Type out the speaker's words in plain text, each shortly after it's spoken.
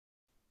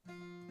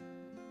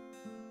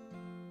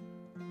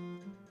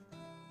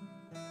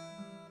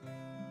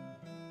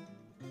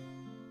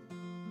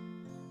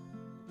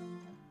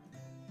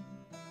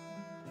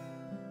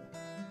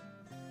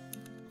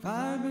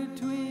far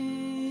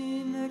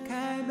between the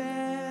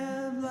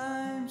Kaibab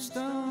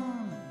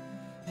limestone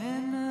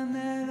and the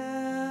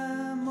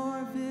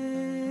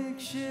metamorphic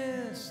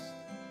schist.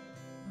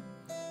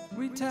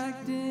 We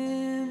tucked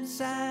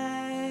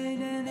inside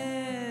an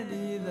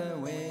eddy, the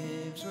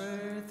waves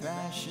were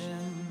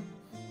thrashing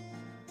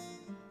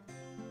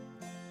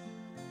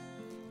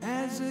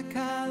as the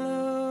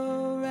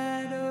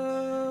Colorado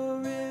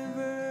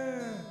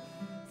River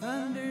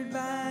thundered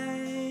by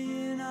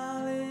in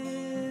all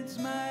its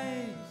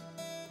might,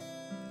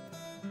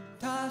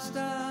 tossed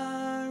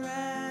our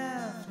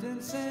raft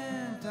and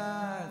sent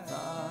our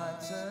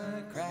thoughts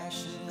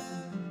a-crashing,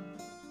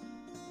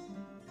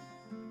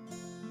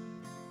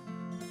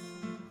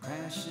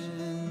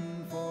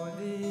 crashing for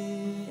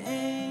the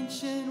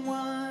ancient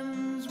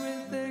ones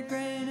with their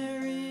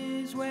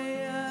granaries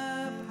way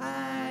up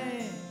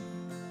high,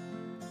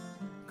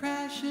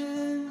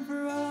 crashing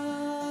for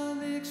all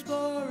the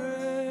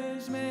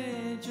explorers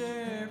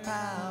Major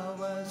Powell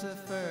was the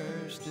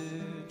first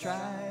to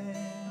try,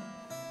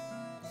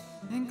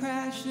 and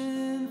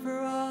crashing for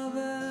all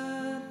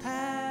the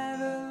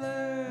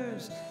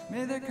paddlers,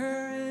 may their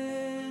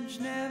courage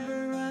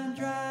never run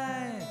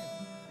dry.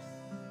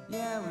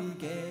 Yeah, we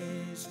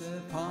gazed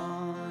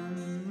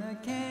upon the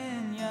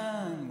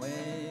canyon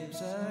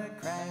waves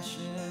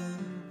a-crashing,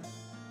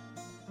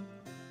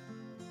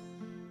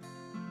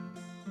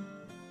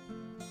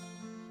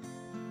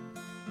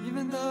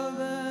 even though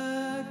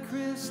the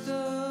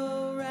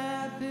crystal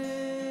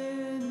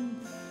rapid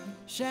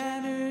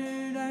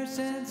shattered our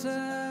sense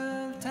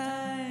of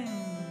time,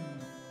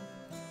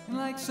 and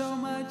like so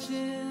much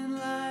in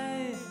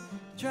life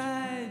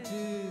tried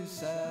to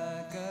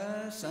suck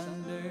us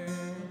under.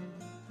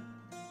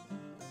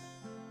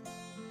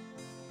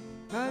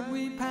 But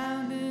we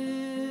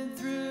pounded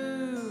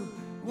through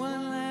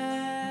one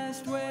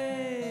last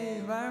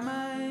wave, our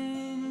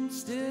minds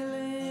still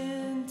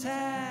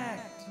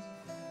intact,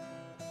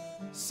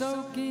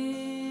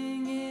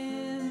 soaking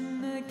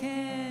in the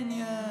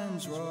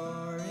canyon's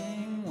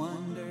roaring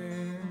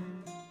wonder,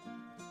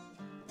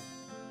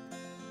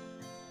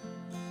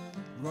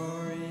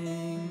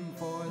 roaring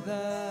for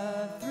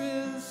the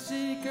thrill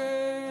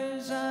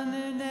seekers on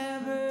their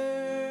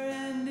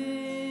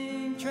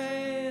never-ending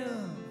trail,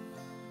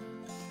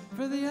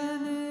 for the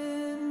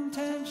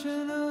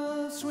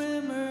unintentional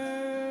swimmers,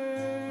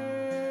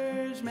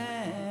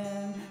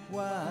 man,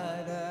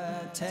 what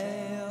a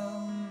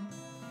tale,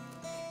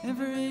 and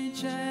for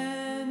each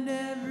and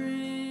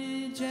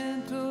every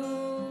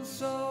gentle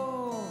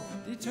soul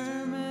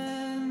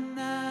determined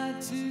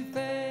not to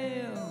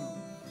fail.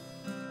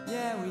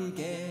 Yeah, we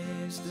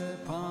gazed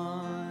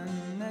upon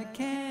the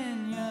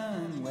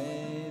canyon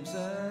waves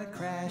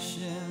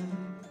a-crashing,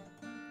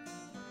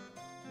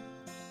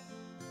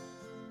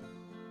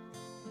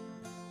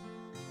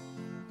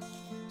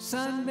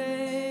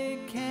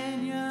 sun-baked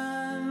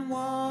canyon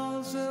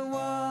walls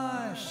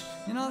awash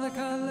in all the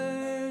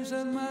colors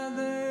of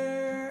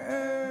Mother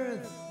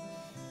Earth,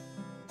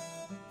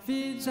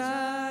 feeds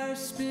our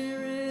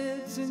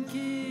spirits and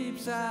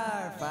keeps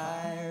our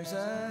fires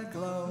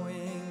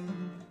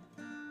a-glowing.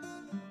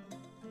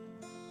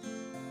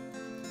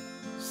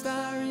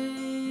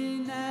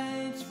 Starry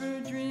nights for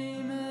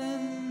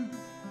dreaming,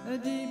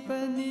 deep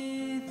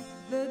beneath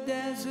the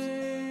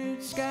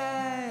desert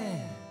sky,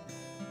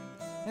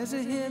 as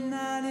a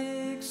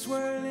hypnotic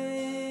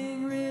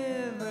swirling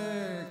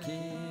river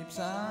keeps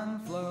on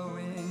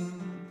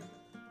flowing,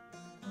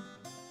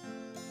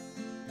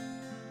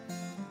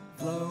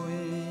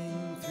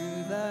 flowing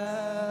through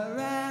the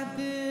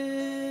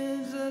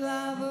rapids. The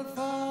lava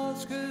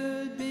falls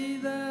could be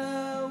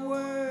the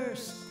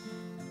worst,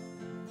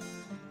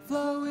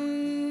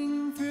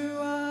 flowing through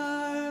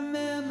our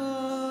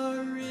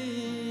memories,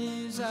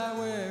 our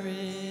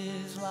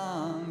worries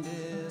long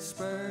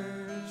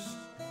dispersed,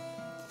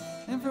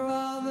 and for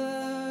all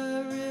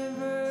the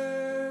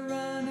river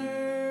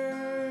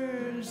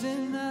runners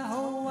in the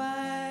whole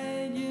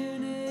wide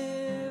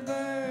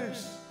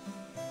universe,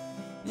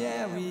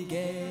 yeah, we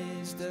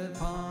gazed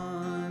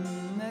upon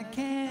the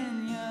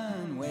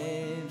canyon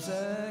waves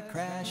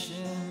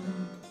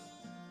a-crashing.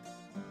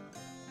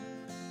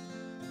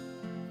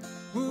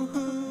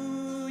 Woo-hoo.